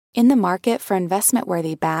In the market for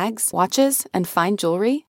investment-worthy bags, watches, and fine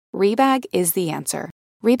jewelry, Rebag is the answer.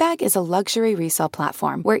 Rebag is a luxury resale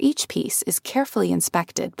platform where each piece is carefully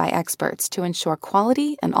inspected by experts to ensure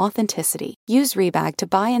quality and authenticity. Use Rebag to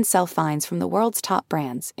buy and sell finds from the world's top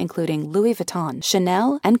brands, including Louis Vuitton,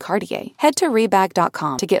 Chanel, and Cartier. Head to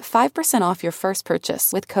Rebag.com to get 5% off your first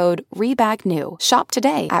purchase with code REBAGNEW. Shop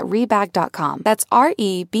today at Rebag.com. That's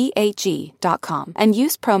REBAG.com. And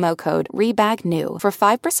use promo code REBAGNEW for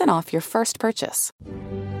 5% off your first purchase.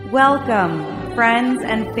 Welcome, friends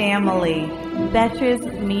and family.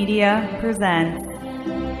 Betches Media presents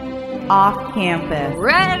Off Campus.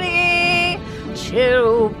 Ready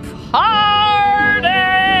to party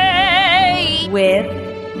With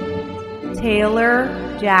Taylor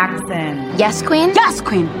Jackson. Yes, Queen. Yes,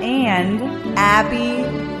 Queen. And Abby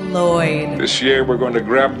Lloyd. This year we're going to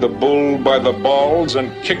grab the bull by the balls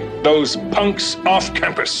and kick those punks off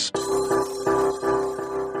campus.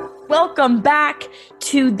 Welcome back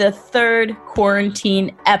to the third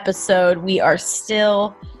quarantine episode. We are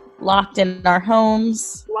still locked in our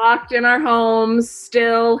homes.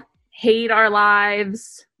 Still hate our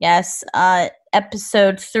lives. Yes, week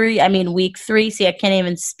 3. See, I can't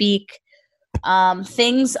even speak.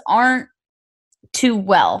 Things aren't too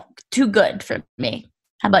good for me.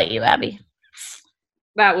 How about you, Abby?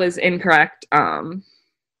 That was incorrect.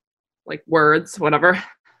 Words, whatever.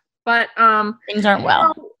 But things aren't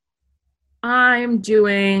well. I'm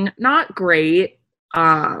doing not great.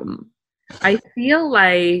 I feel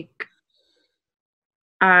like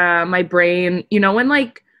my brain,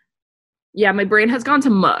 my brain has gone to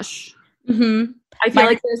mush. Mm-hmm. I feel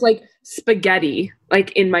like there's spaghetti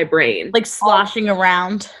in my brain. Sloshing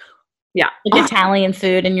around. Yeah. Italian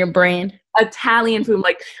food in your brain. Italian food.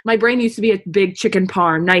 My brain used to be a big chicken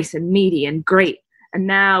parm, nice and meaty and great. And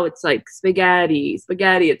now it's spaghetti.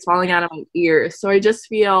 It's falling out of my ears. So I just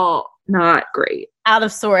feel not great. Out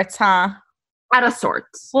of sorts, huh? Out of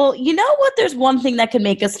sorts. Well, you know what? There's one thing that could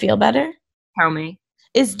make us feel better. Tell me.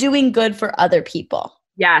 Is doing good for other people.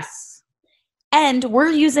 Yes. And we're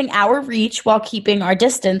using our reach while keeping our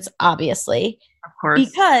distance, obviously. Of course.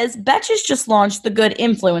 Because Betches just launched the Good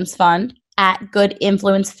Influence Fund at Good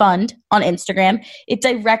Influence Fund on Instagram. It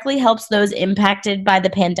directly helps those impacted by the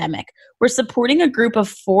pandemic. We're supporting a group of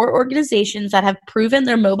 4 organizations that have proven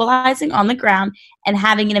they're mobilizing on the ground and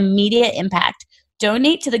having an immediate impact.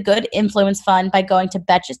 Donate to the Good Influence Fund by going to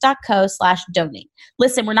betches.co/donate.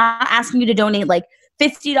 Listen, we're not asking you to donate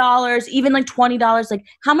 $50, even $20.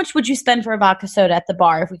 How much would you spend for a vodka soda at the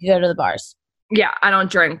bar if we could go to the bars? Yeah, I don't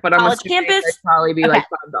drink, but I'm College campus it'd probably be $5.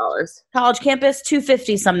 College campus,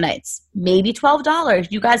 $2.50 some nights, maybe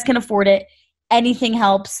 $12. You guys can afford it. Anything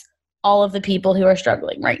helps all of the people who are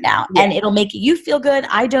struggling right now, and it'll make you feel good.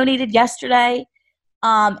 I donated yesterday,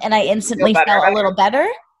 and I instantly felt a little better.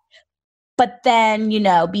 But then,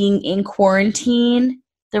 being in quarantine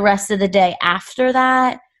the rest of the day after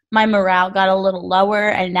that, my morale got a little lower,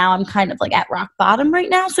 and now I'm kind of at rock bottom right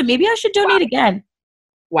now. So maybe I should donate again.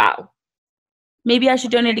 Wow. Maybe I should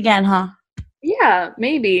donate again, huh? Yeah,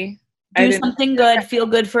 maybe. Do something good, feel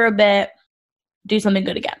good for a bit, do something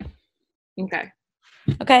good again. Okay.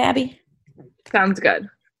 Okay, Abby? Sounds good.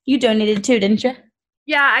 You donated too, didn't you?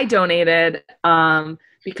 Yeah, I donated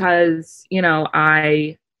because,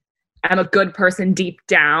 I am a good person deep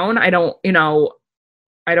down. I don't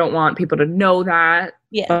want people to know that.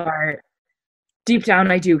 Yeah. But deep down,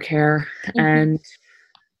 I do care. Mm-hmm. And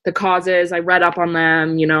the causes, I read up on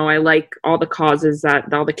them. I like all the causes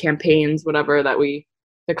all the campaigns, whatever the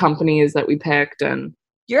companies that we picked. And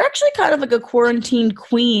you're actually kind of a quarantine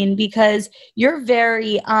queen because you're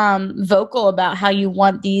very vocal about how you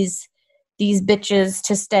want these bitches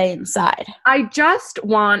to stay inside. I just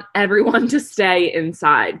want everyone to stay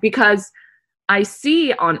inside because I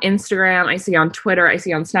see on Instagram, I see on Twitter, I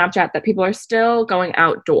see on Snapchat that people are still going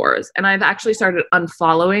outdoors. And I've actually started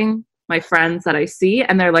unfollowing my friends that I see,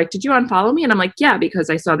 and they're like, did you unfollow me? And I'm like, yeah, because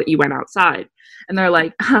I saw that you went outside. And they're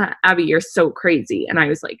like, Abby, you're so crazy. And I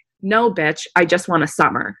was like, no, bitch, I just want a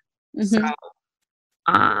summer. Mm-hmm. So,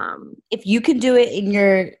 if you can do it in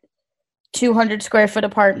your 200 square foot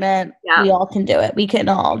apartment, we all can do it. We can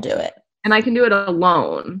all do it. And I can do it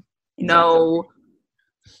alone. Exactly.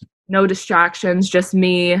 No distractions, just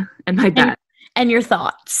me and my bed. And your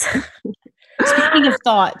thoughts. Speaking of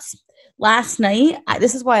thoughts, last night,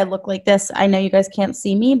 this is why I look like this. I know you guys can't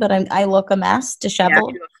see me, but I look a mess,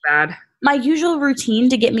 disheveled. Yeah, you look bad. My usual routine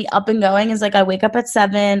to get me up and going is I wake up at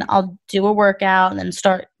 7, I'll do a workout, and then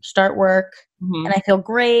start work, and I feel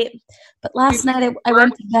great. But last night I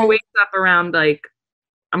went to bed. She wakes up around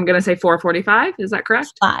I'm gonna say 4:45. Is that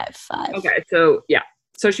correct? 5. Okay, so yeah,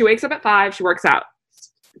 so she wakes up at 5. She works out.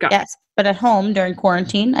 Go. Yes. But at home during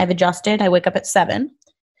quarantine, I've adjusted. I wake up at 7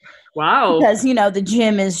 Wow. because, the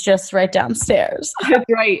gym is just right downstairs. It's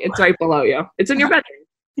right. It's right below you. It's in your bedroom.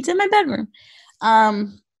 It's in my bedroom.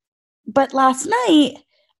 But last night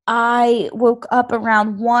I woke up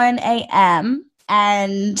around 1 a.m.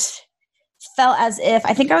 and felt as if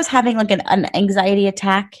I think I was having like an anxiety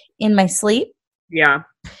attack in my sleep. Yeah.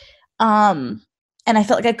 And I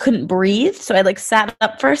felt like I couldn't breathe. So I like sat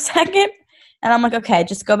up for a second and I'm like, okay,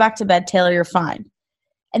 just go back to bed, Taylor, you're fine.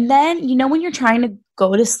 And then, when you're trying to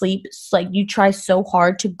go to sleep, it's like you try so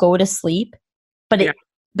hard to go to sleep, but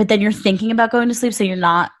then you're thinking about going to sleep. So you're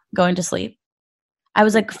not going to sleep. I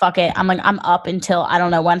was like, fuck it. I'm up until I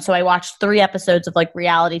don't know when. So I watched 3 episodes of like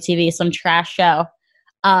reality TV, some trash show.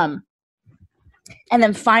 And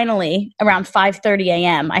then finally around 5:30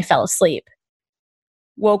 a.m. I fell asleep.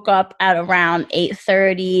 Woke up at around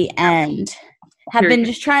 8:30 and have been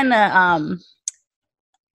just trying to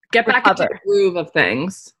get back into the groove of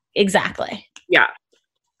things. Exactly. Yeah.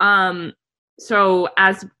 So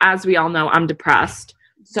as we all know, I'm depressed.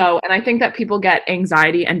 So, and I think that people get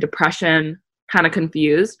anxiety and depression kind of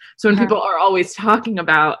confused. So when people are always talking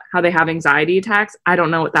about how they have anxiety attacks, I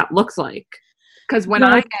don't know what that looks like. Because when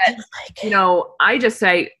I get, I just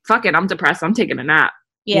say, fuck it, I'm depressed. I'm taking a nap.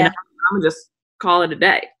 Yeah. I'm going to just call it a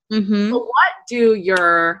day. Mm-hmm. So what do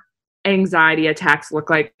your anxiety attacks look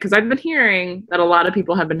like? Because I've been hearing that a lot of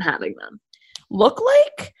people have been having them. Look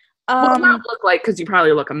like? Well, not look like, because you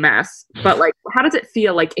probably look a mess. But like, how does it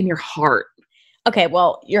feel like in your heart? Okay,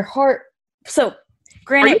 well, your heart. So,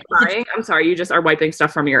 granted, are you crying? I'm sorry, you just are wiping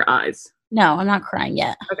stuff from your eyes. No, I'm not crying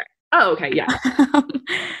yet. Okay. Oh, okay, yeah.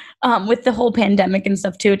 With the whole pandemic and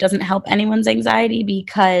stuff too, it doesn't help anyone's anxiety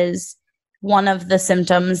because one of the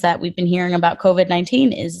symptoms that we've been hearing about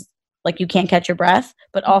COVID-19 is like you can't catch your breath,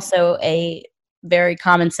 but also a very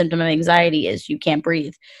common symptom of anxiety is you can't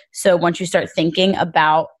breathe. So once you start thinking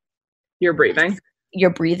about your breathing,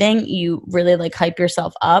 you really like hype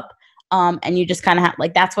yourself up. And you just kind of have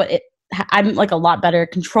like, that's what I'm like a lot better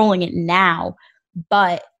at controlling it now.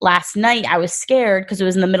 But last night I was scared because it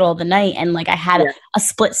was in the middle of the night and like I had a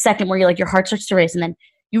split second where you're like, your heart starts to race and then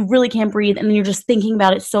you really can't breathe. And then you're just thinking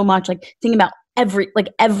about it so much, like thinking about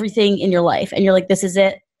everything in your life. And you're like, this is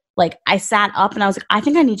it. Like I sat up and I was like, I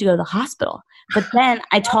think I need to go to the hospital. But then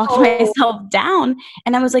I talked myself down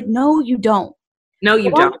and I was like, no, you don't. No,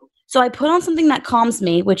 you don't. So I put on something that calms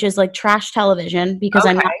me, which is like trash television because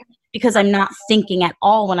I'm not thinking at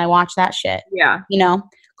all when I watch that shit. Yeah.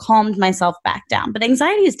 Calmed myself back down. But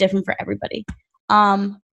anxiety is different for everybody.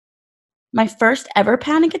 My first ever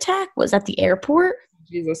panic attack was at the airport.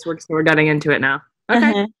 Jesus, we're getting into it now. Okay.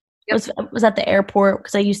 Uh-huh. Yep. Was at the airport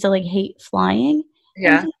because I used to like hate flying.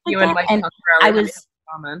 Yeah. You and Mike I was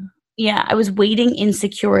yeah, I was waiting in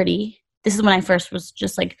security. This is when I first was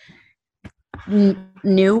just like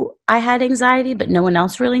knew I had anxiety, but no one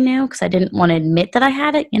else really knew because I didn't want to admit that I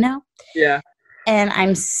had it, Yeah. And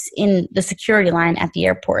I'm in the security line at the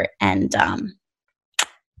airport and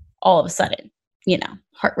all of a sudden,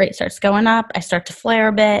 heart rate starts going up. I start to flare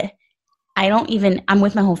a bit. I'm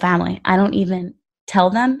with my whole family. I don't even tell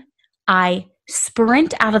them. I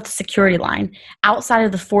sprint out of the security line outside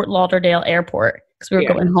of the Fort Lauderdale airport because we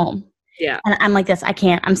were going home. Yeah. And I'm like this. I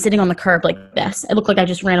can't. I'm sitting on the curb like this. I look like I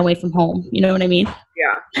just ran away from home. You know what I mean?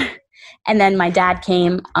 Yeah. And then my dad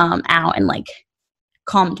came out and like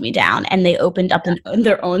calmed me down. And they opened up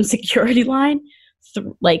their own security line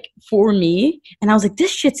for me. And I was like,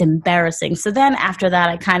 this shit's embarrassing. So then after that,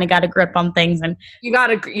 I kind of got a grip on things. And you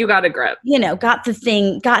got a grip.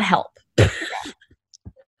 Got help.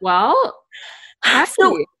 Well,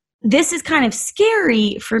 so this is kind of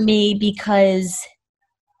scary for me because...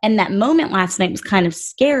 And that moment last night was kind of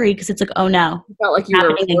scary because it's like, oh no, you felt like you were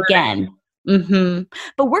happening again. Mm-hmm.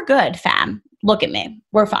 But we're good, fam. Look at me.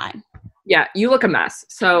 We're fine. Yeah, you look a mess.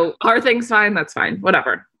 So are things fine? That's fine.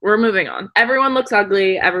 Whatever. We're moving on. Everyone looks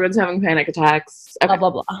ugly. Everyone's having panic attacks. Okay. Blah,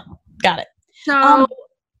 blah, blah. Got it. So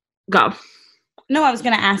go. No, I was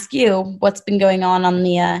going to ask you what's been going on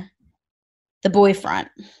the boy front.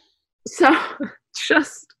 So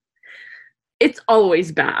it's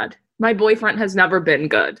always bad. My boyfriend has never been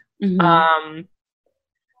good. Mm-hmm.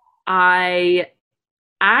 I'm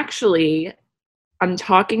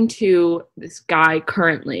talking to this guy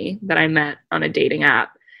currently that I met on a dating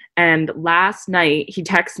app. And last night he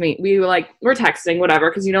texted me. We're texting, whatever,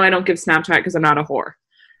 because I don't give Snapchat because I'm not a whore.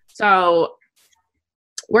 So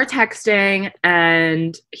we're texting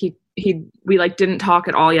and we didn't talk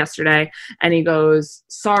at all yesterday. And he goes,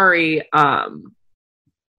 sorry,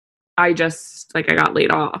 I got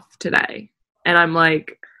laid off today. And I'm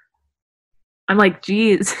like, I'm like,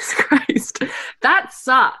 Jesus Christ, that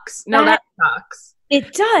sucks. No, that sucks.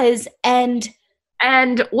 It does. And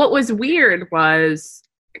what was weird was,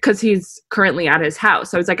 because he's currently at his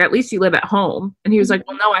house, I was like, at least you live at home. And he was like,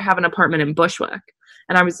 well, no, I have an apartment in Bushwick.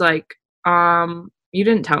 And I was like, you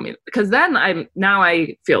didn't tell me. Because then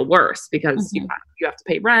I feel worse because you have to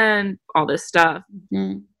pay rent, all this stuff.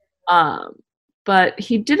 But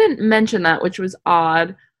he didn't mention that, which was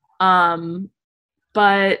odd.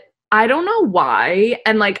 But I don't know why.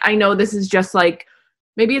 And like, I know this is just like,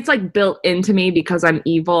 maybe it's like built into me because I'm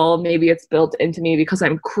evil. Maybe it's built into me because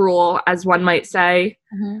I'm cruel, as one might say.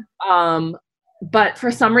 But for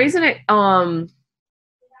some reason, it, I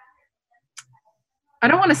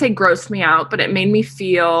don't want to say grossed me out, but it made me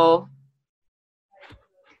feel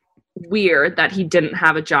weird that he didn't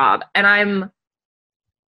have a job. And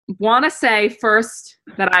want to say first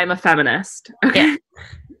that I'm a feminist. Okay. Yeah.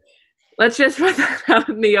 Let's just put that out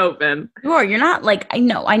in the open. Sure, you're not like, I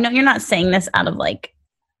know you're not saying this out of like.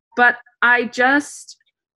 But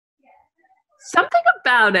something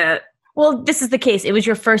about it. Well, this is the case. It was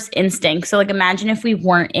your first instinct. So like, imagine if we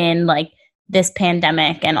weren't in like this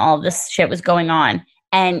pandemic and all this shit was going on,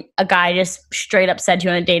 and a guy just straight up said to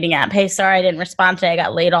you on a dating app, hey, sorry, I didn't respond today, I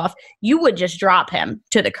got laid off. You would just drop him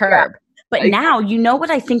to the curb. Yeah. But now you know what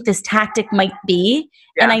I think this tactic might be.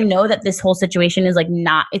 Yeah. And I know that this whole situation is like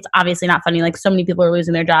it's obviously not funny. Like so many people are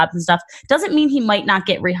losing their jobs and stuff. Doesn't mean he might not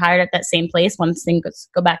get rehired at that same place once things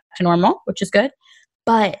go back to normal, which is good.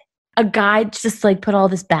 But a guy just like put all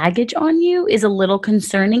this baggage on you is a little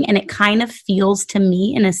concerning. And it kind of feels to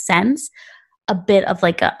me, in a sense, a bit of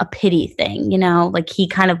like a pity thing, you know, like he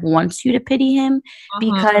kind of wants you to pity him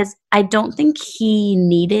because I don't think he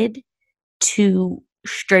needed to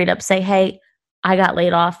straight up say, hey, I got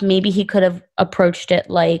laid off. Maybe he could have approached it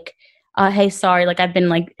like, hey, sorry, like I've been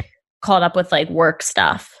like caught up with like work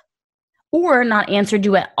stuff, or not answered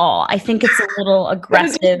you at all. I think it's a little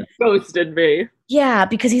aggressive. Ghosted me. Yeah,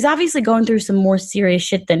 because he's obviously going through some more serious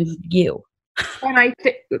shit than you. And I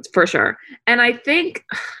think for sure. And I think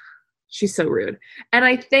she's so rude. And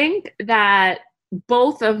I think that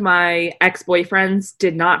both of my ex-boyfriends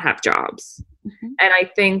did not have jobs. And I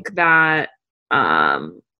think that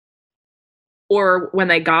or when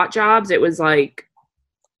they got jobs, it was like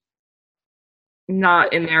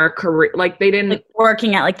not in their career. Like they didn't like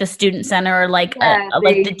working at like the student center or like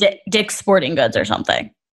like the Dick's Sporting Goods or something.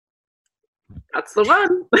 That's the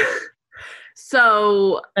one.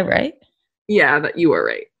 So right? Yeah, that you were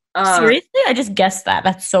right. Seriously, I just guessed that.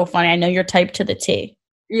 That's so funny. I know your type to the T.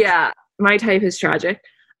 Yeah, my type is tragic.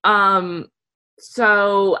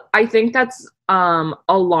 So I think that's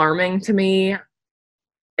alarming to me,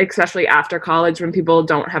 especially after college when people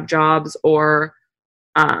don't have jobs or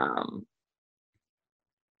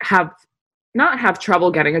have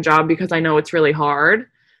trouble getting a job, because I know it's really hard.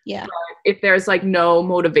 Yeah. But if there's like no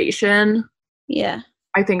motivation, yeah,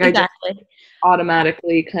 I think exactly. I just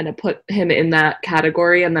automatically kind of put him in that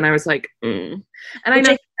category, and then I was like, And I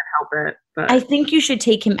know you can't help it, but I think you should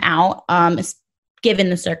take him out.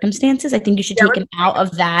 Given the circumstances, I think you should take him out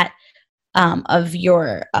of that, of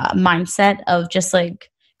your mindset of just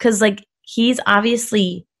like, because like he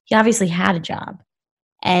obviously had a job,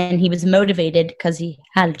 and he was motivated because he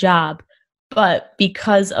had a job, but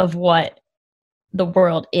because of what the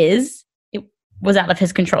world is, it was out of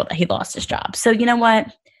his control that he lost his job. So you know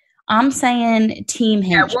what? I'm saying team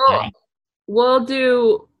him. Yeah, we'll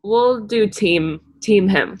do team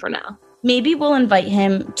him for now. Maybe we'll invite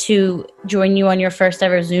him to join you on your first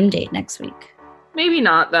ever Zoom date next week. Maybe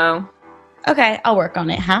not, though. Okay, I'll work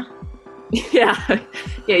on it, huh? Yeah,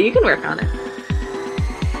 you can work on it.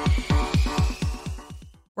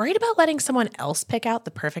 Worried about letting someone else pick out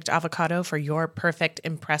the perfect avocado for your perfect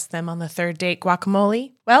impress them on the third date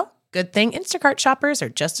guacamole? Well, good thing Instacart shoppers are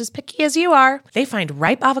just as picky as you are. They find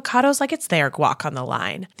ripe avocados like it's their guac on the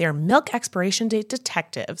line. They're milk expiration date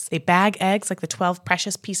detectives. They bag eggs like the 12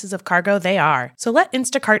 precious pieces of cargo they are. So let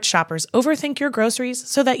Instacart shoppers overthink your groceries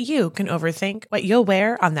so that you can overthink what you'll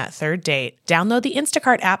wear on that third date. Download the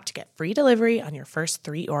Instacart app to get free delivery on your first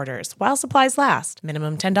 3 orders while supplies last.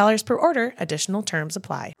 Minimum $10 per order. Additional terms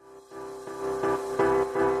apply.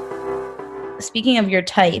 Speaking of your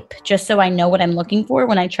type, just so I know what I'm looking for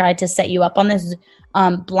when I try to set you up on this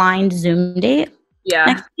blind Zoom date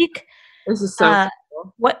next week. This is so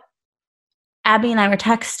cool. What Abby and I were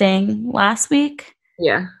texting last week.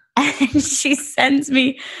 Yeah. And she sends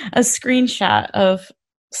me a screenshot of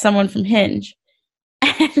someone from Hinge.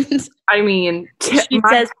 And I mean, she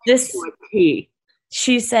says this.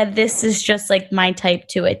 She said, this is just like my type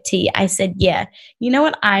to a T. I said, yeah. You know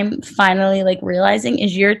what I'm finally like realizing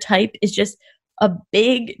is your type is just a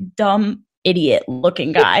big, dumb idiot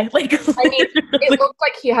looking guy. Like, I mean, it looks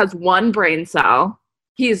like he has one brain cell.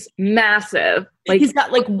 He's massive. Like, he's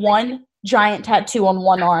got like one giant tattoo on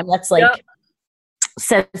one arm that's like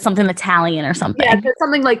says something Italian or something. Yeah, it's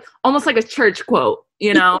something like almost like a church quote,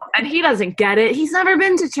 you know. And he doesn't get it. He's never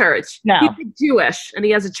been to church. No. He's Jewish, and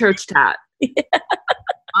he has a church tat.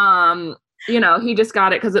 You know, he just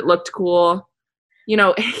got it because it looked cool. You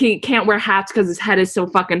know, he can't wear hats because his head is so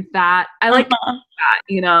fucking fat. I like that,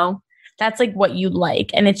 you know. That's like what you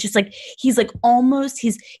like. And it's just like he's like almost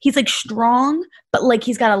he's like strong, but like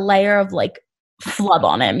he's got a layer of like flub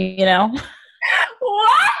on him, you know?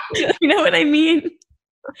 What? You know what I mean?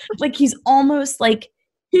 Like he's almost like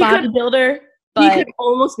bodybuilder, but he could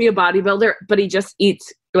almost be a bodybuilder, but he just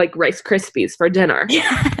eats like Rice Krispies for dinner.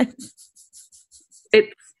 Yes.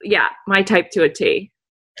 It's my type to a T.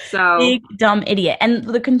 So big dumb idiot. And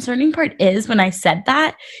the concerning part is when I said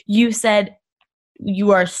that, you said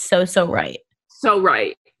you are so right. So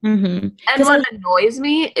right. Mm-hmm. And what annoys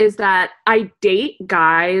me is that I date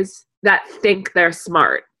guys that think they're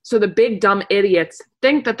smart. So the big dumb idiots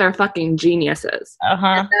think that they're fucking geniuses.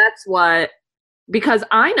 And that's what, because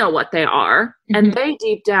I know what they are, and they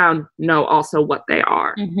deep down know also what they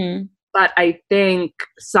are. Mm-hmm. But I think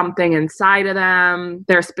something inside of them,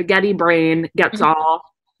 their spaghetti brain gets all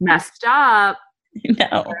messed up.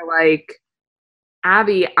 No. They're like,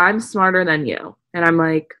 Abby, I'm smarter than you. And I'm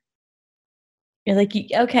like, you're like,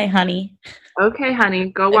 okay, honey. Okay, honey,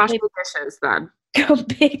 go wash the dishes then. Go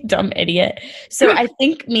big dumb idiot. So I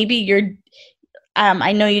think maybe you're,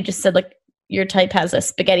 I know you just said like your type has a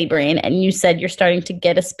spaghetti brain, and you said you're starting to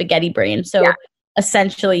get a spaghetti brain. So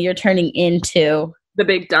essentially you're turning into the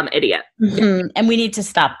big dumb idiot. Mm-hmm. And we need to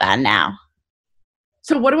stop that now.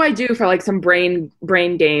 So what do I do for like some brain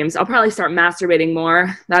games? I'll probably start masturbating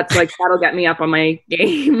more. That's like, that'll get me up on my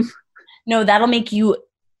game. No, that'll make you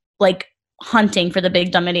like hunting for the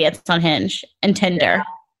big dumb idiots on Hinge and Tinder.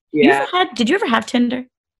 Yeah. Did you ever have Tinder?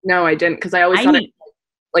 No, I didn't, because I always thought it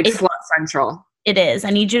was like Slut Central. It is. I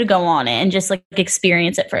need you to go on it and just like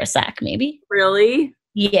experience it for a sec, maybe. Really?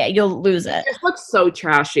 Yeah, you'll lose it. It looks so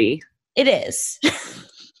trashy. It is.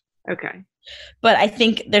 Okay. But I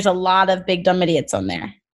think there's a lot of big dumb idiots on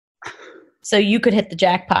there. So you could hit the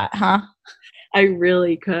jackpot, huh? I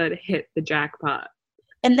really could hit the jackpot.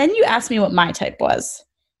 And then you asked me what my type was.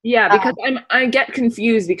 Yeah, because I get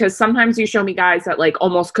confused, because sometimes you show me guys that like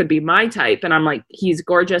almost could be my type, and I'm like, he's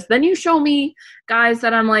gorgeous. Then you show me guys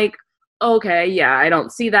that I'm like, okay, yeah, I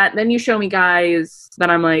don't see that. Then you show me guys that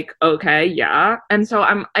I'm like, okay, yeah. And so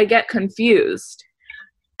I get confused.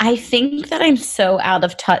 I think that I'm so out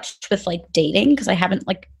of touch with like dating, because I haven't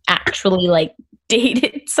like actually like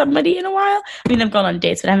dated somebody in a while. I mean, I've gone on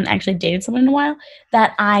dates, but I haven't actually dated someone in a while,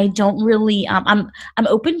 that I don't really I'm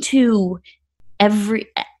open to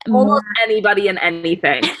almost anybody and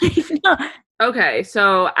anything. Okay,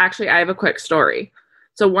 so actually I have a quick story.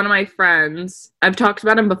 So one of my friends, I've talked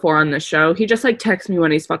about him before on this show. He just like texts me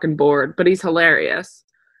when he's fucking bored, but he's hilarious.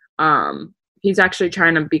 He's actually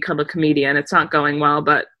trying to become a comedian. It's not going well,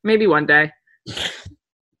 but maybe one day.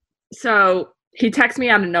 So he texted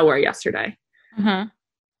me out of nowhere yesterday. Uh-huh.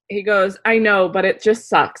 He goes, I know, but it just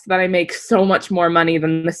sucks that I make so much more money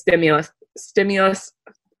than the stimulus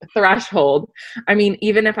threshold. I mean,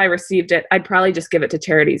 even if I received it, I'd probably just give it to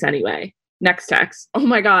charities anyway. Next text. Oh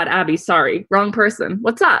my God, Abby, sorry. Wrong person.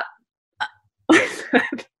 What's up?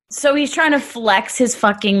 So he's trying to flex his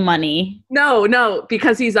fucking money. No,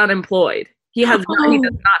 because he's unemployed. He does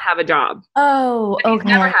not have a job. Oh, okay. He's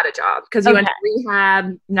never had a job because he went to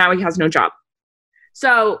rehab. Now he has no job.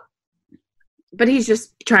 So, but he's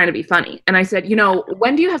just trying to be funny. And I said,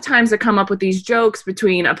 when do you have times to come up with these jokes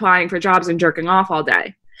between applying for jobs and jerking off all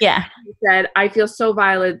day? Yeah. He said, I feel so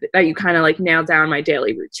violent that you kind of like nailed down my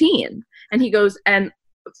daily routine. And he goes, and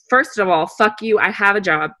first of all, fuck you. I have a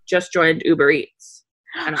job. Just joined Uber Eats.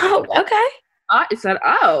 And okay. I said,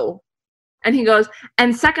 oh. And he goes,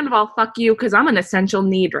 and second of all, fuck you, because I'm an essential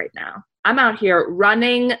need right now. I'm out here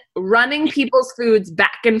running people's foods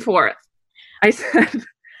back and forth. I said,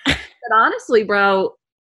 but honestly, bro,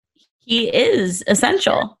 he is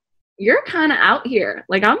essential. You're kind of out here.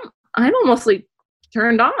 Like I'm almost like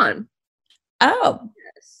turned on. Oh.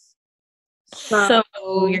 Yes. So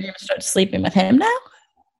you're going to start sleeping with him now?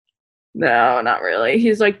 No, not really.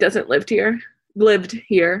 He's like, lived here.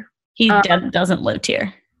 He doesn't live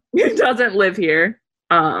here. He doesn't live here.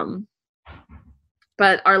 But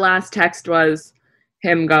our last text was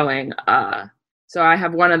him going, so I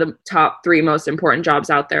have one of the top 3 most important jobs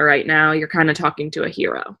out there right now. You're kind of talking to a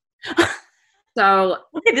hero. So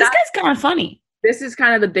this guy's kind of funny. This is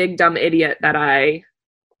kind of the big dumb idiot that I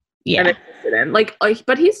Yeah. I'm interested in. Like,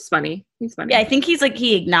 but he's funny. He's funny. Yeah, I think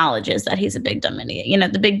he acknowledges that he's a big dumb idiot. You know,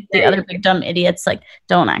 the other big dumb idiots like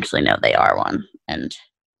don't actually know they are one. And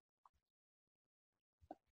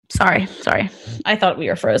sorry, I thought we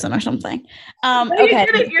were frozen or something.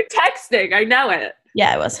 Okay, you're texting. I know it.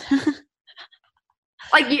 Yeah, I was.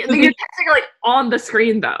 Like you're texting like on the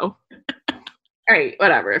screen though. All right,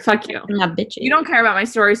 whatever. Fuck you. I'm not bitchy. You don't care about my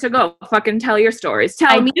story, so go fucking tell your stories.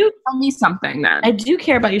 Tell me something then. I do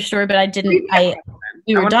care about your story, but I didn't.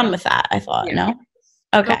 We were done with that. I thought no.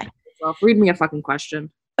 Okay. Read me a fucking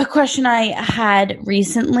question. A question I had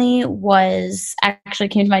recently was actually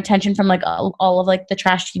came to my attention from like all of like the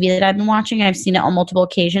trash TV that I've been watching. I've seen it on multiple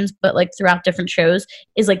occasions, but like throughout different shows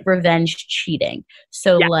is like revenge cheating.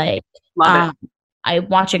 So like, love it. I'm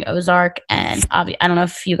watching Ozark, and I don't know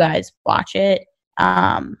if you guys watch it.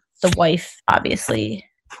 The wife, obviously,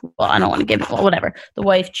 well, I don't want to give it, well, whatever. The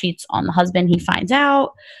wife cheats on the husband. He finds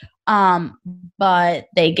out. But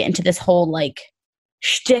they get into this whole like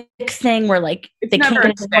shtick thing where like they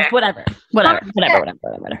can't get whatever.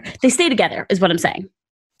 They stay together is what I'm saying.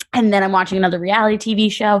 And then I'm watching another reality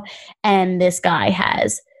TV show, and this guy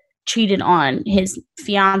has cheated on his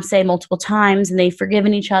fiance multiple times, and they've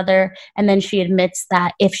forgiven each other. And then she admits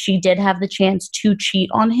that if she did have the chance to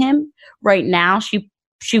cheat on him right now, she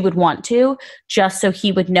would want to, just so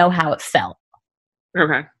he would know how it felt.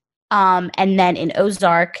 Okay. And then in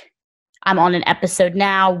Ozark, I'm on an episode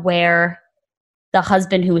now where the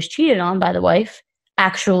husband who was cheated on by the wife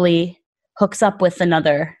actually hooks up with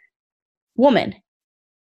another woman.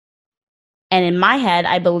 And in my head,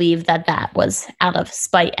 I believe that was out of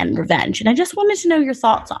spite and revenge. And I just wanted to know your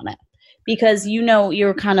thoughts on it, because you know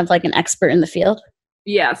you're kind of like an expert in the field.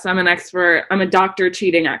 Yes, I'm an expert. I'm a doctor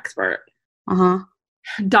cheating expert.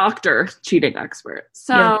 Doctor cheating expert.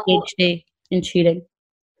 So PhD in cheating.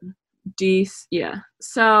 Yeah.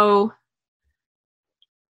 So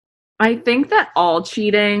I think that all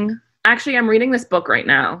cheating. Actually, I'm reading this book right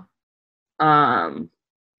now.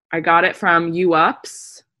 I got it from You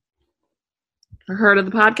Ups. Heard of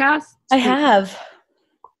the podcast? I have.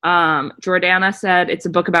 Jordana said it's a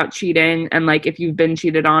book about cheating and like if you've been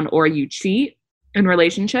cheated on or you cheat in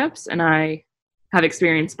relationships, and I have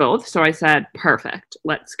experienced both. So I said, perfect,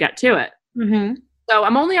 let's get to it. Mm-hmm. So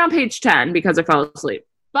I'm only on page 10 because I fell asleep.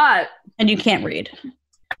 And you can't read.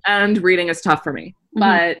 And reading is tough for me. Mm-hmm.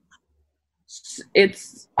 But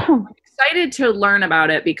I'm excited to learn about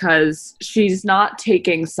it because she's not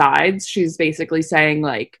taking sides. She's basically saying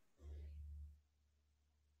like,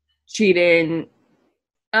 cheating.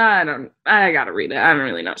 I gotta read it. I don't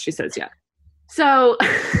really know what she says yet. So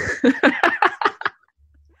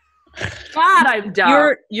God, I'm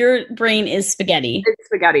dumb. Your brain is spaghetti. It's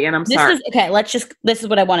spaghetti, and I'm sorry. This is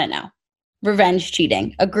what I want to know. Revenge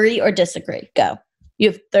cheating. Agree or disagree? Go.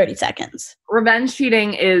 You have 30 seconds. Revenge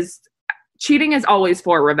cheating is always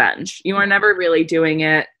for revenge. You are never really doing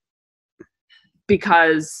it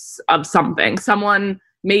because of something. Someone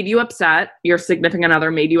made you upset, your significant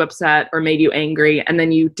other made you upset or made you angry, and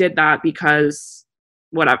then you did that because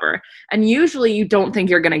whatever. And usually you don't think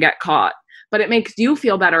you're going to get caught, but it makes you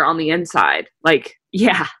feel better on the inside. Like,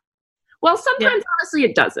 yeah. Well, sometimes honestly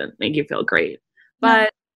it doesn't make you feel great,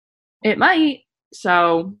 but it might.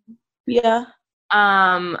 So, yeah.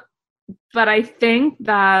 But I think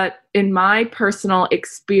that in my personal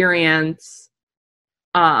experience,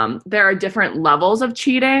 there are different levels of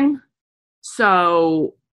cheating.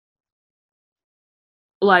 So,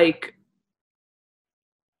 like,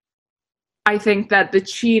 I think that the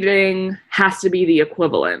cheating has to be the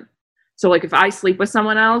equivalent. So, like, if I sleep with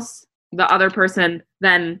someone else, the other person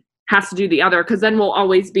then has to do the other, because then we'll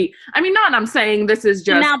always be, I'm saying this is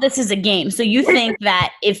just. Now this is a game. So you think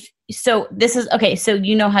that so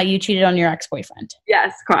you know how you cheated on your ex-boyfriend?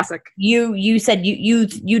 Yes, classic. You said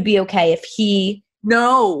you'd be okay if he.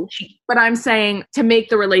 No, but I'm saying to make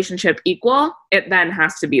the relationship equal, it then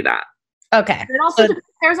has to be that. Okay. It also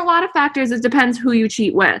there's a lot of factors. It depends who you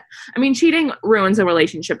cheat with. Cheating ruins a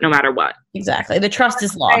relationship no matter what. Exactly. The trust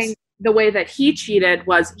is lost. The way that he cheated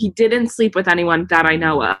was he didn't sleep with anyone that I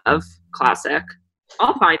know of. Classic.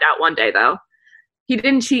 I'll find out one day, though. He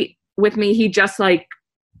didn't cheat with me. He just, like,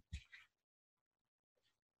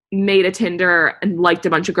 made a Tinder and liked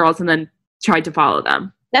a bunch of girls and then tried to follow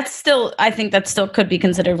them. I think that still could be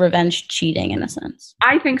considered revenge cheating in a sense.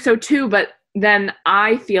 I think so too, but then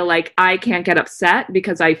I feel like I can't get upset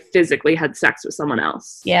because I physically had sex with someone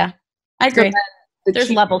else. Yeah, I agree. So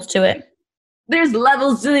there's levels to it. There's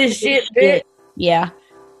levels to this shit, bitch. Yeah.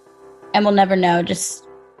 And we'll never know. Just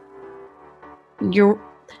your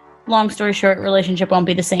long story short, relationship won't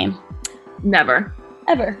be the same. Never.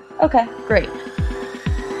 Ever. Okay, great.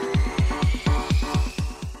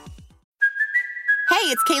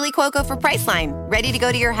 Kaley Cuoco for Priceline. Ready to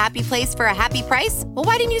go to your happy place for a happy price? Well,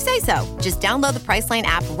 why didn't you say so? Just download the Priceline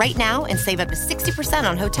app right now and save up to 60%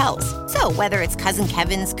 on hotels. So whether it's Cousin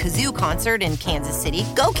Kevin's Kazoo Concert in Kansas City,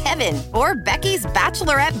 go Kevin, or Becky's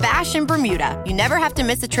Bachelorette Bash in Bermuda, you never have to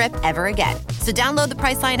miss a trip ever again. So download the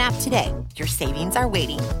Priceline app today. Your savings are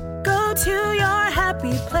waiting. Go to your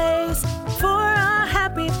happy place for a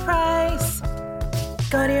happy price.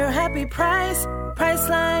 Go to your happy price,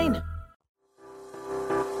 Priceline.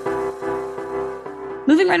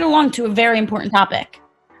 Moving right along to a very important topic.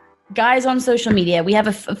 Guys on social media, we have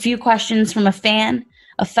a few questions from a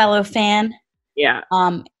fellow fan. Yeah.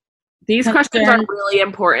 These questions are really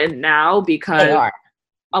important now because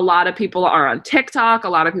a lot of people are on TikTok. A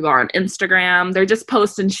lot of people are on Instagram. They're just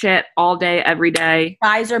posting shit all day, every day.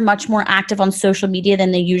 Guys are much more active on social media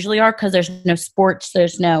than they usually are because there's no sports,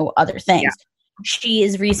 there's no other things. Yeah. She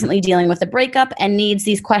is recently dealing with a breakup and needs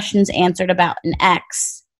these questions answered about an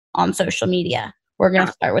ex on social media. We're going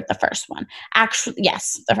to start with the first one. Actually,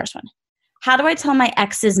 yes, the first one. How do I tell my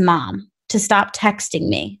ex's mom to stop texting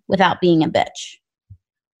me without being a bitch?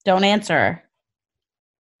 Don't answer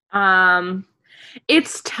her.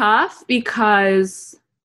 It's tough because,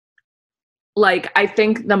 like, I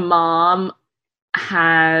think the mom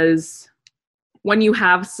has, when you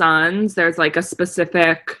have sons, there's like a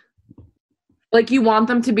specific, like, you want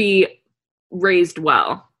them to be raised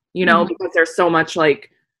well, you know, because there's so much like,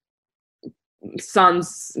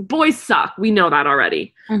 boys suck. We know that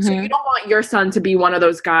already. So you don't want your son to be one of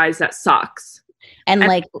those guys that sucks. And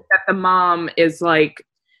like that the mom is like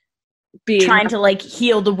being trying to like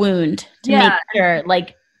heal the wound to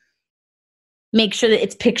make sure that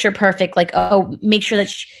it's picture perfect. Like, oh, make sure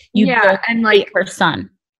that you don't and like her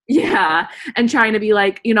son. Yeah. And trying to be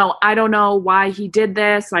like, you know, I don't know why he did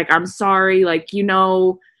this. Like, I'm sorry. Like, you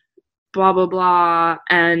know, blah, blah, blah.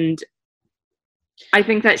 And I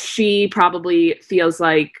think that she probably feels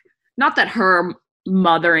like, not that her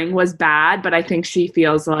mothering was bad, but I think she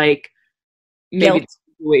feels like maybe the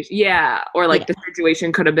situation, or like the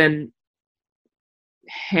situation could have been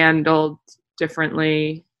handled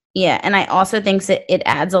differently. Yeah, and I also think that it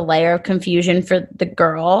adds a layer of confusion for the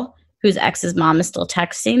girl whose ex's mom is still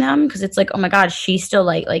texting them, because it's like, oh my God, she still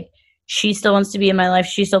like she still wants to be in my life.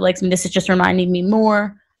 She still likes me. This is just reminding me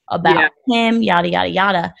more about him, yada, yada,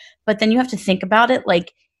 yada. But then you have to think about it.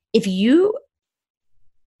 Like,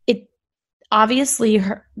 obviously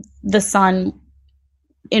the son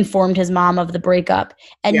informed his mom of the breakup.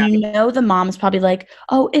 And you know the mom's probably like,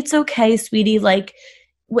 oh, it's okay, sweetie. Like,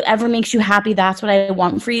 whatever makes you happy, that's what I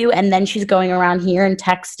want for you. And then she's going around here and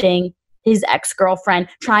texting his ex-girlfriend,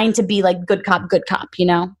 trying to be like good cop, you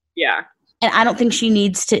know? Yeah. And I don't think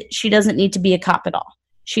she doesn't need to be a cop at all.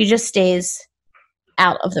 She just stays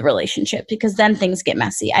out of the relationship, because then things get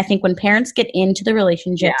messy. I think when parents get into the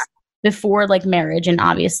relationships before like marriage, and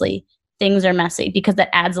obviously things are messy, because that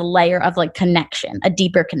adds a layer of like connection, a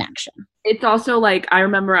deeper connection. It's also like, I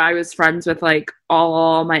remember I was friends with like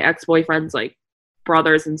all my ex-boyfriends, like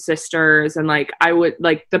brothers and sisters. And like, I would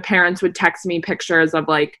like, the parents would text me pictures of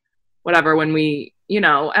like, whatever, when we, you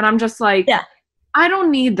know, and I'm just like, I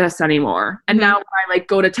don't need this anymore. And now when I like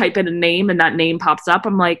go to type in a name and that name pops up,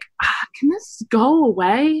 I'm like, can this go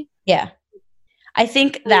away? Yeah. I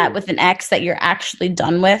think that with an ex that you're actually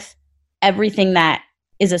done with, everything that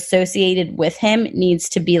is associated with him needs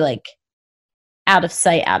to be like out of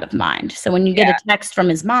sight, out of mind. So when you get a text from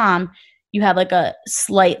his mom, you have like a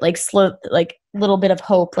slight, like slow, like little bit of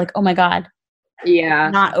hope, like, oh my God. Yeah.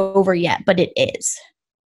 Not over yet, but it is.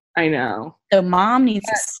 I know. So mom needs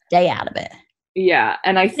to stay out of it. Yeah.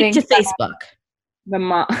 And I think to Facebook. The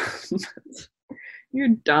mom, you're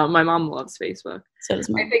dumb. My mom loves Facebook. So does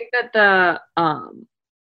mom. I think that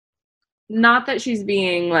not that she's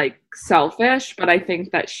being like selfish, but I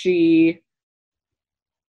think that she,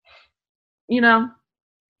 you know,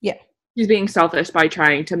 she's being selfish by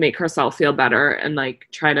trying to make herself feel better and like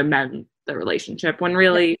try to mend the relationship, when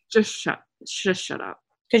really just shut up.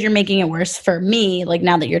 Because you're making it worse for me, like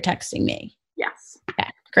now that you're texting me. Yes. Okay,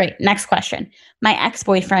 great. Next question. My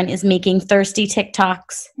ex-boyfriend is making thirsty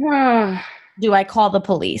TikToks. Do I call the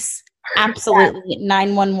police? Absolutely.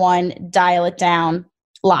 911, dial it down,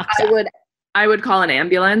 locked up. I would call an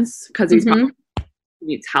ambulance, because he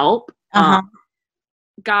needs help.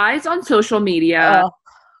 Guys on social media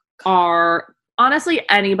are, honestly,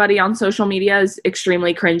 anybody on social media is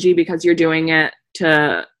extremely cringy, because you're doing it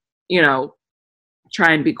to, you know,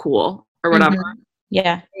 try and be cool or whatever.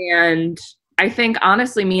 Yeah. And I think,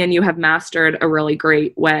 honestly, me and you have mastered a really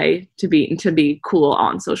great way to be cool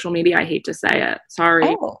on social media. I hate to say it. Sorry.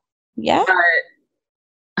 Oh, yeah.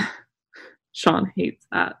 But Sean hates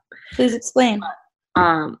that. Please explain.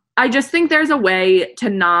 I just think there's a way to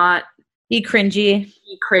not Be cringy.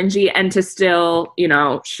 be cringy and to still,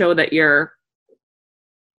 show that you're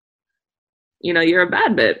a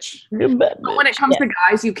bad bitch. But when it comes to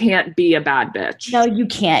guys, you can't be a bad bitch. No, you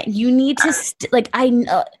can't. You need to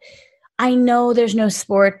I know there's no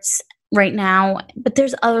sports right now, but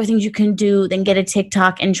there's other things you can do than get a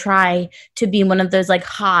TikTok and try to be one of those like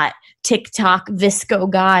hot TikTok visco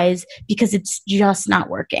guys, because it's just not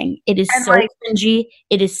working. It is so cringy.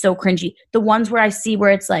 It is so cringy. The ones where I see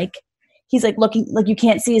where it's like he's like looking like you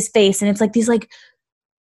can't see his face, and it's like these like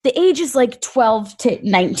the age is like 12 to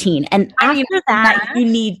 19, and after that you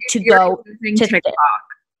need to go to TikTok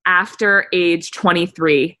after age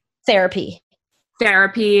 23. Therapy.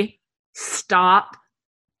 Stop.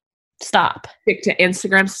 Stick to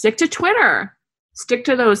Instagram. Stick to Twitter. Stick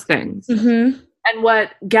to those things. Mm-hmm. And what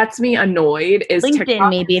gets me annoyed is LinkedIn, TikTok,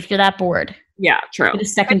 maybe, if you're that bored. Yeah, true. Get a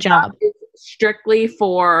second job. Is strictly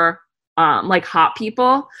for like hot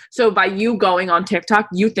people. So by you going on TikTok,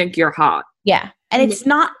 you think you're hot. Yeah. And it's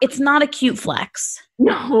not a cute flex.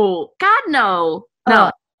 No. God, no.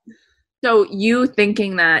 No. So you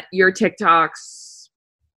thinking that your TikToks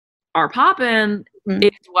are popping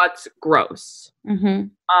is what's gross.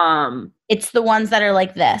 Mm-hmm. It's the ones that are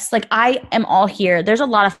like this. Like, I am all here. There's a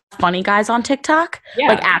lot of funny guys on TikTok. Yeah.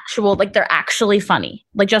 Like they're actually funny.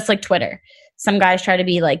 Like, just like Twitter. Some guys try to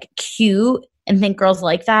be like cute and think girls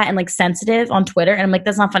like that and like sensitive on Twitter. And I'm like,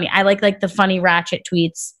 that's not funny. I like the funny ratchet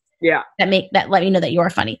tweets. Yeah. That let you know that you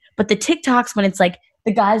are funny. But the TikToks, when it's like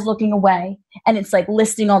the guy's looking away and it's like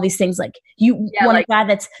listing all these things, like a guy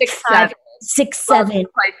that's 6'7", play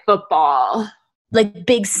football, like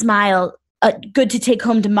big smile, good to take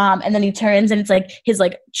home to mom, and then he turns and it's like his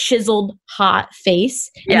like chiseled hot face,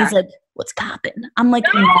 and he's like, "What's poppin'?" I'm like,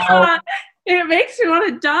 no. It makes me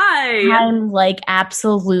want to die. I'm like,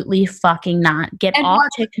 absolutely fucking not. Get off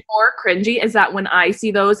TikTok. What's more cringy is that when I see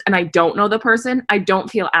those and I don't know the person, I don't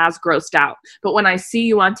feel as grossed out. But when I see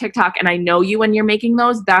you on TikTok and I know you when you're making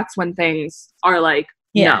those, that's when things are like,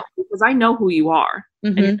 no, because I know who you are.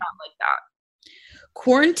 Mm-hmm. And it's not like that.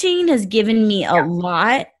 Quarantine has given me a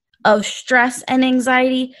lot of stress and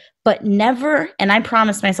anxiety, but never, and I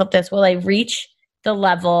promised myself this, will I reach the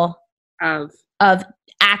level of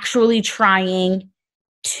actually trying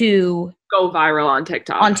to go viral on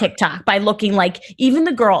TikTok by looking like, even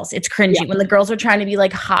the girls, it's cringy when the girls are trying to be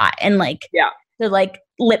like hot and like they're like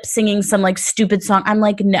lip singing some like stupid song. I'm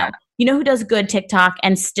like, no. You know who does good TikTok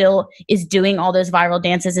and still is doing all those viral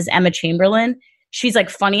dances is Emma Chamberlain. She's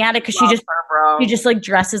like funny at it because she just like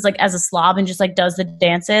dresses like as a slob and just like does the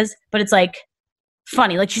dances, but it's like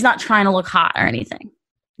funny. Like, she's not trying to look hot or anything.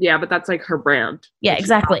 Yeah, but that's like her brand. Yeah,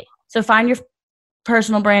 exactly. So find your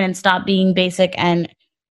personal brand and stop being basic and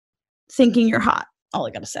thinking you're hot. All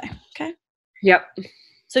I gotta say. Okay. Yep.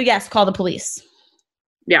 So yes, call the police.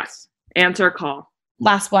 Yes. Answer call.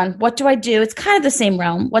 Last one. What do I do? It's kind of the same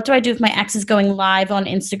realm. What do I do if my ex is going live on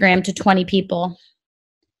Instagram to 20 people?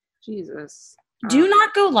 Jesus. Do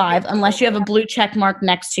not go live unless you have a blue check mark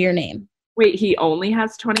next to your name. Wait, he only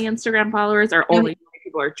has 20 Instagram followers, or only 20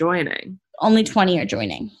 people are joining? Only 20 are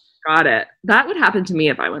joining. Got it. That would happen to me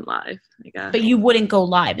if I went live, I guess. But you wouldn't go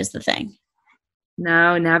live is the thing.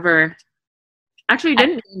 No, never. Actually,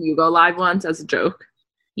 didn't you go live once as a joke?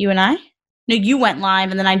 You and I? No, you went live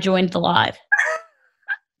and then I joined the live.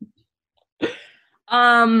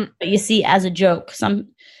 But you see, as a joke,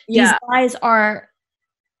 these guys are...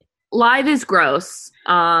 Live is gross.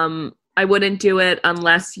 I wouldn't do it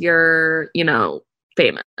unless you're,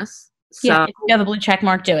 famous. So. Yeah, if you have a blue check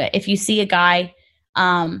mark, do it. If you see a guy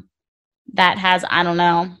that has, I don't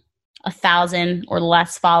know, 1,000 or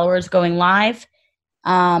less followers going live,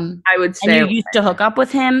 I would say, and you used to hook up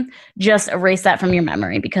with him, just erase that from your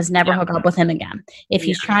memory, because never hook up with him again. If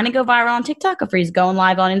he's trying to go viral on TikTok, if he's going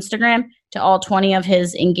live on Instagram to all 20 of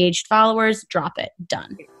his engaged followers, drop it.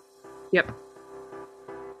 Done. Yep.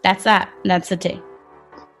 That's that. That's the tea.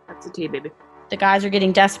 That's the tea, baby. The guys are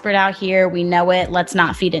getting desperate out here. We know it. Let's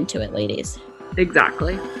not feed into it, ladies.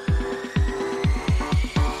 Exactly.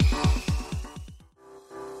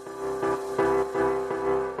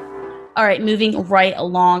 All right, moving right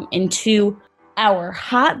along into our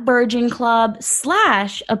Hot Virgin Club /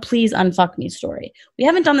 a Please Unfuck Me story. We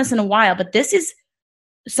haven't done this in a while, but this is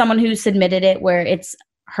someone who submitted it where it's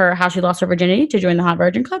how she lost her virginity to join the Hot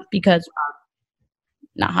Virgin Club, because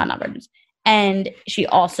not virgins. And she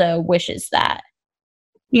also wishes that,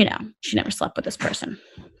 she never slept with this person.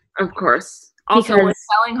 Of course. Also, we're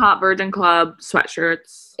selling Hot Virgin Club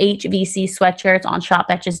sweatshirts. HVC sweatshirts on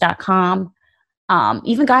shopbetches.com.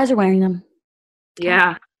 Even guys are wearing them.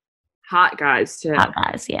 Yeah. Hot guys, too. Hot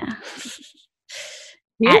guys, yeah.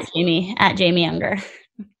 At Jamie Younger.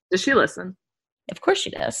 Does she listen? Of course she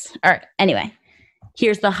does. All right. Anyway,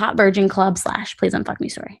 here's the Hot Virgin Club / Please Unfuck Me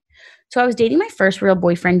story. So I was dating my first real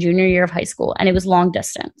boyfriend junior year of high school, and it was long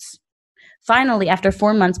distance. Finally, after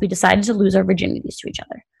 4 months, we decided to lose our virginities to each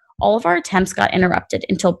other. All of our attempts got interrupted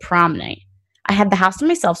until prom night. I had the house to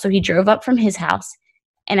myself, so he drove up from his house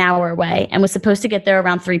an hour away and was supposed to get there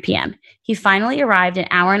around 3 p.m. He finally arrived an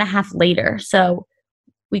hour and a half later, so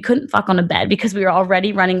we couldn't fuck on a bed because we were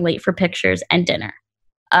already running late for pictures and dinner.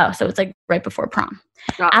 Oh, so it's like right before prom.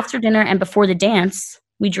 After dinner and before the dance,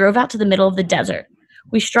 we drove out to the middle of the desert.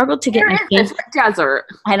 We struggled to get desert.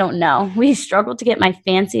 I don't know. We struggled to get my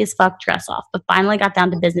fancy as fuck dress off, but finally got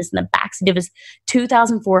down to business in the backseat of his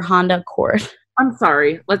 2004 Honda Accord. I'm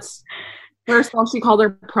sorry. First of all, she called her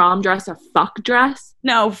prom dress a fuck dress.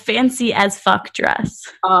 No, fancy as fuck dress.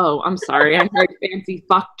 Oh, I'm sorry. I heard fancy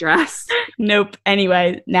fuck dress. Nope.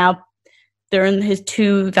 Anyway, now they're in his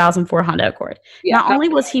 2004 Honda Accord. Yeah, not only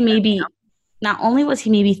was he maybe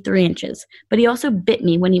 3 inches, but he also bit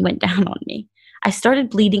me when he went down on me. I started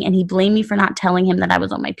bleeding and he blamed me for not telling him that I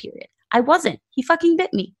was on my period. I wasn't. He fucking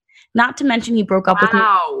bit me. Not to mention he broke up with me.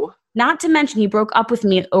 Not to mention he broke up with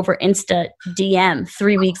me over Insta DM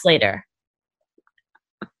 3 weeks later.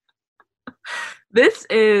 This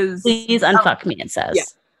is... Please unfuck me, it says. Yeah.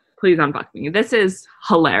 Please unfuck me. This is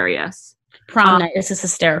hilarious. Prom night. This is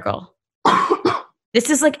hysterical. This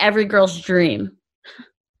is like every girl's dream.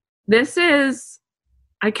 This is...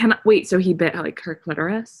 I cannot wait. So he bit like her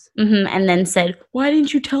clitoris, and then said, "Why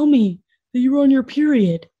didn't you tell me that you were on your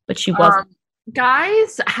period?" But she wasn't.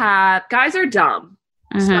 Guys are dumb.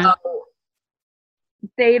 So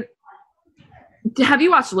have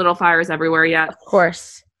you watched Little Fires Everywhere yet? Of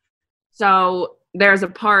course. So there's a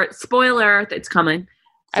part. Spoiler, it's coming.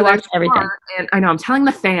 So I watched everything, and I know I'm telling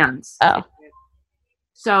the fans. Oh.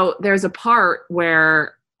 So there's a part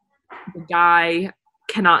where the guy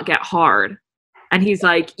cannot get hard. And he's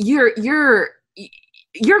like, you're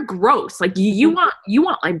gross. Like you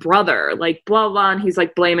want my brother, like blah, blah. And he's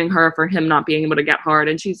like blaming her for him not being able to get hard.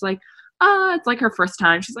 And she's like, it's like her first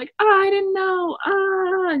time. She's like, I didn't know.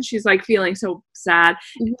 And she's like feeling so sad.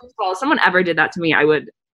 First of all, if someone ever did that to me, I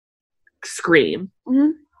would scream.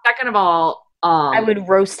 Second of all, I would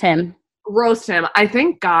roast him. I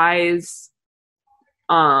think guys,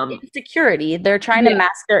 insecurity. They're trying to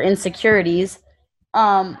mask their insecurities.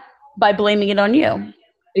 By blaming it on you.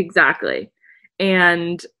 Exactly.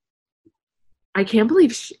 And I can't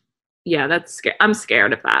believe that's scary. I'm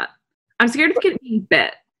scared of that. I'm scared of getting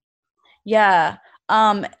bit. Yeah.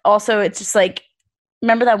 Also, it's just like,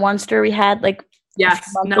 remember that one story we had? Like, yes.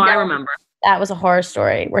 No, ago? I remember. That was a horror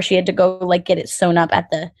story where she had to go like get it sewn up at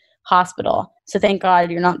the hospital. So thank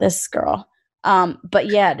God you're not this girl. But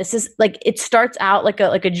yeah, this is like, it starts out like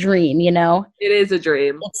a dream, you know? It is a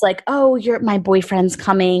dream. It's like, oh, my boyfriend's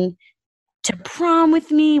coming to prom with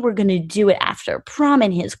me. We're going to do it after prom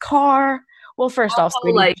in his car. Well, first off,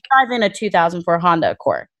 like driving a 2004 Honda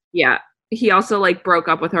Accord. Yeah. He also like broke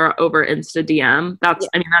up with her over Insta DM. That's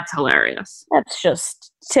hilarious. That's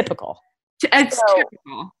just typical. It's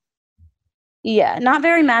typical. Yeah, not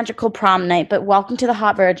very magical prom night, but welcome to the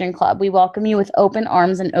Hot Virgin Club. We welcome you with open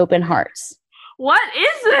arms and open hearts. What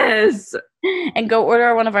is this? And go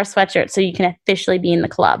order one of our sweatshirts so you can officially be in the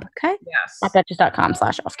club, okay? Yes. At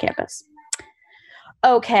Betches.com/offcampus.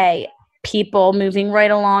 Okay, people, moving right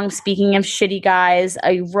along. Speaking of shitty guys,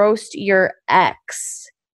 a roast your ex,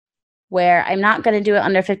 where I'm not going to do it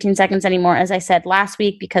under 15 seconds anymore, as I said last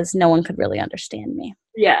week, because no one could really understand me.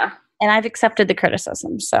 Yeah. And I've accepted the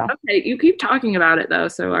criticism, so. Okay, you keep talking about it, though,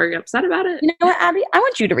 so are you upset about it? You know what, Abby? I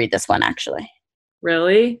want you to read this one, actually.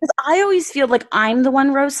 Really? Because I always feel like I'm the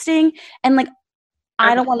one roasting, and like,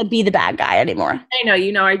 I don't want to be the bad guy anymore. I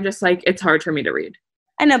know, I'm just like, it's hard for me to read.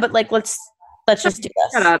 I know, but like, let's just do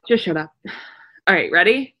this. Shut up, just shut up. All right,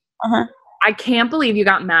 ready? Uh-huh. I can't believe you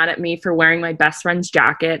got mad at me for wearing my best friend's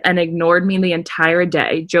jacket and ignored me the entire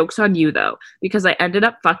day. Joke's on you, though, because I ended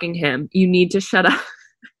up fucking him. You need to shut up.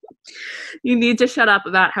 You need to shut up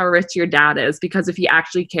about how rich your dad is, because if he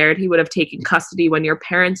actually cared, he would have taken custody when your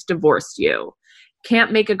parents divorced you.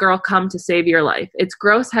 Can't make a girl come to save your life. It's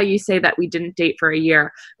gross how you say that we didn't date for a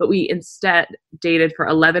year, but we instead dated for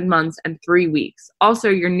 11 months and 3 weeks. Also,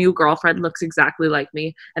 your new girlfriend looks exactly like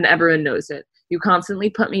me, and everyone knows it. You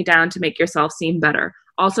constantly put me down to make yourself seem better.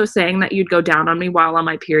 Also, saying that you'd go down on me while on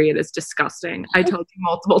my period is disgusting. I told you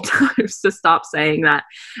multiple times to stop saying that,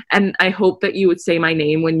 and I hope that you would say my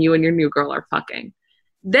name when you and your new girl are fucking.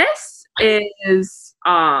 This is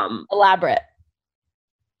elaborate.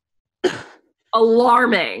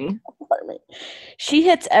 alarming. She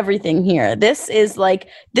hits everything here. This is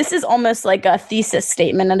almost like a thesis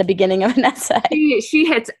statement at the beginning of an essay. She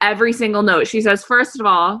hits every single note. She says, first of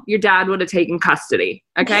all, your dad would have taken custody,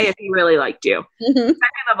 okay, if he really liked you. Second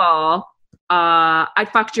of all, I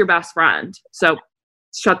fucked your best friend, so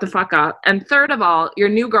shut the fuck up. And third of all, your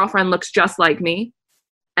new girlfriend looks just like me,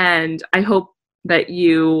 and I hope that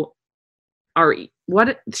you are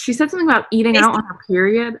what she said something about eating out on her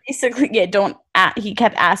period. Basically, yeah, he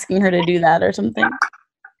kept asking her to do that or something.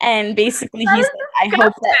 And basically he's like, I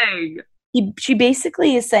hope that she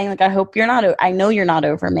basically is saying, like, I hope you're not I know you're not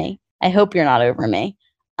over me. I hope you're not over me.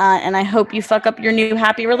 And I hope you fuck up your new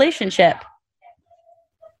happy relationship.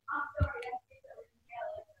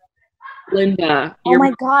 Linda. Oh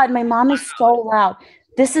my God, my mom is so loud.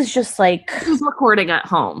 This is just like This is recording at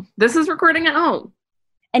home.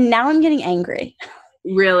 And now I'm getting angry.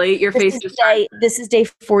 Really? Your face just... This is day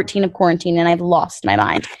 14 of quarantine, and I've lost my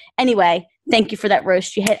mind. Anyway, thank you for that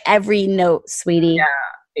roast. You hit every note, sweetie.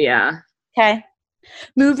 Yeah. Okay.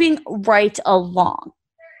 Moving right along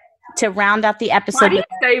to round out the episode. Why do you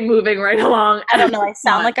say moving right along? I don't know. I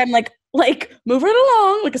sound like I'm like move right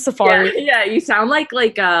along, like a safari. Yeah, you sound like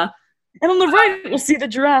and on the right, we'll see the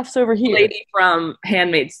giraffes over here. Lady from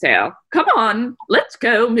Handmaid's Tale. Come on, let's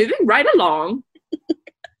go. Moving right along.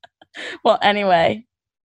 Well, anyway,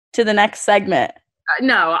 to the next segment.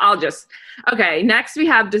 No, okay, next we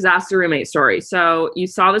have disaster roommate story. So you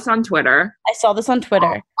saw this on Twitter. I saw this on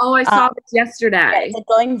Twitter. Oh, I saw this yesterday. Yeah, it's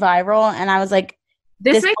going viral, and I was like,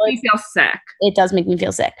 this makes me feel sick. It does make me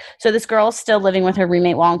feel sick. So this girl is still living with her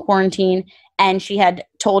roommate while in quarantine, and she had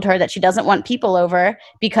told her that she doesn't want people over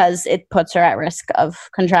because it puts her at risk of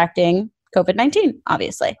contracting COVID-19,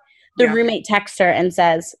 obviously. The roommate texts her and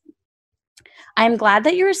says, I am glad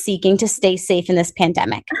that you are seeking to stay safe in this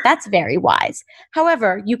pandemic. That's very wise.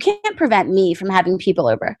 However, you can't prevent me from having people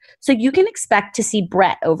over. So you can expect to see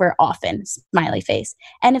Brett over often, smiley face.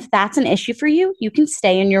 And if that's an issue for you, you can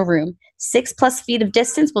stay in your room. 6+ feet of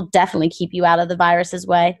distance will definitely keep you out of the virus's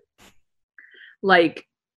way. Like,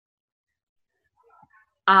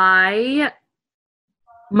 my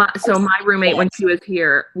roommate, when she was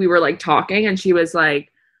here, we were like talking, and she was like,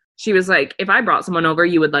 if I brought someone over,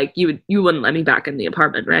 you wouldn't let me back in the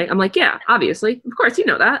apartment, right? I'm like, yeah, obviously. Of course, you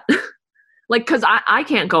know that. Like, because I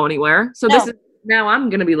can't go anywhere. So now I'm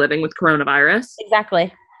going to be living with coronavirus.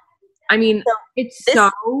 Exactly. I mean, it's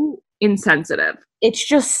so insensitive. It's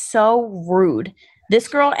just so rude. This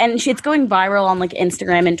girl, and it's going viral on like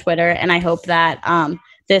Instagram and Twitter, and I hope that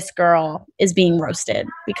this girl is being roasted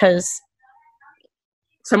because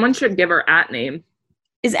someone should give her @name.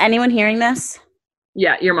 Is anyone hearing this?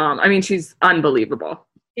 Yeah, your mom. I mean, she's unbelievable.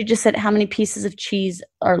 You just said how many pieces of cheese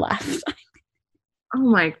are left. Oh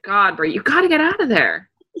my God, bro. You got to get out of there.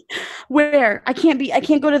 Where? I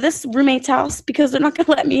can't go to this roommate's house because they're not going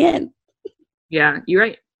to let me in. Yeah, you're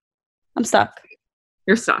right. I'm stuck.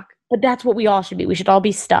 You're stuck. But that's what we all should be. We should all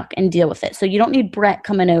be stuck and deal with it. So you don't need Brett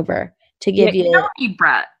coming over to give you don't need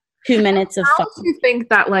Brett. 2 minutes of fun. How do you think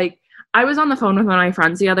that, like, I was on the phone with one of my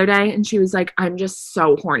friends the other day, and she was like, I'm just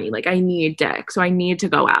so horny. Like, I need dick, so I need to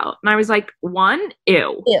go out. And I was like, 1,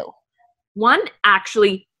 ew. Ew. 1,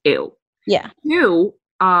 actually, ew. Yeah. 2,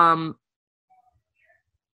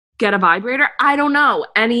 get a vibrator. I don't know.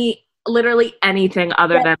 Literally anything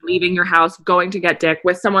other than leaving your house, going to get dick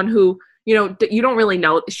with someone who, you know, you don't really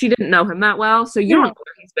know. She didn't know him that well, so you don't know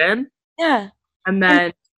where he's been. Yeah. And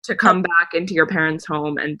then to come back into your parents'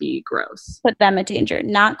 home and be gross. Put them in danger.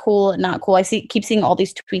 Not cool, not cool. I keep seeing all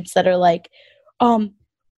these tweets that are like,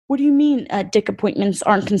 what do you mean dick appointments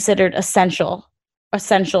aren't considered essential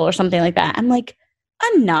or something like that? I'm like,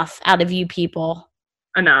 enough out of you people.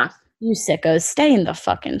 Enough. You sickos, stay in the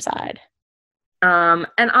fucking side. And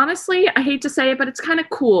honestly, I hate to say it, but it's kind of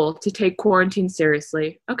cool to take quarantine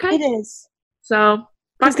seriously. Okay? It is. So,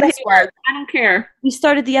 guess what? I don't care. We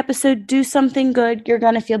started the episode, do something good. You're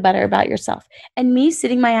going to feel better about yourself. And me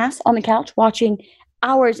sitting my ass on the couch watching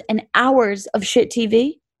hours and hours of shit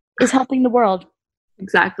TV is helping the world.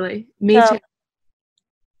 Exactly. Me too.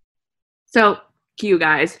 So, you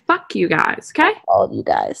guys. Fuck you guys. Okay? All of you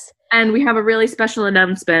guys. And we have a really special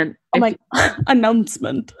announcement. Oh my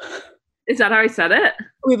announcement. Is that how I said it?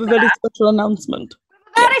 We have a very special announcement.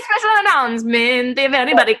 Very special announcement if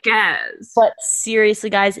anybody cares. But seriously,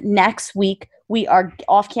 guys, next week we are the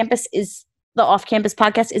Off-Campus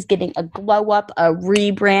podcast is getting a glow up, a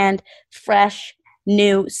rebrand, fresh,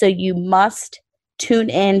 new. So you must tune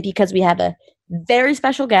in because we have a very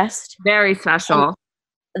special guest. Very special.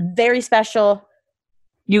 Very special.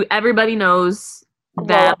 Everybody knows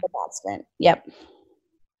that. Announcement. Yep.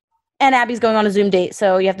 And Abby's going on a Zoom date,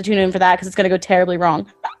 so you have to tune in for that because it's going to go terribly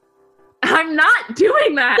wrong. I'm not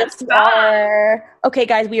doing that. Okay,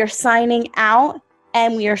 guys, we are signing out,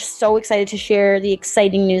 and we are so excited to share the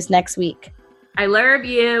exciting news next week. I love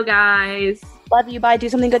you guys. Love you. Bye. Do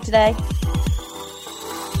something good today.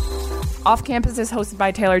 Off Campus is hosted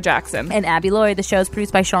by Taylor Jackson and Abby Lloyd. The show is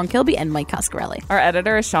produced by Sean Kilby and Mike Coscarelli. Our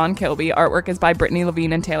editor is Sean Kilby. Artwork is by Brittany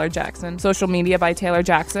Levine and Taylor Jackson. Social media by Taylor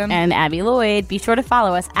Jackson and Abby Lloyd. Be sure to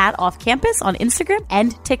follow us at Off Campus on Instagram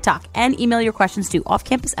and TikTok, and email your questions to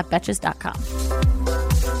offcampus@betches.com.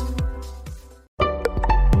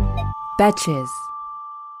 Betches.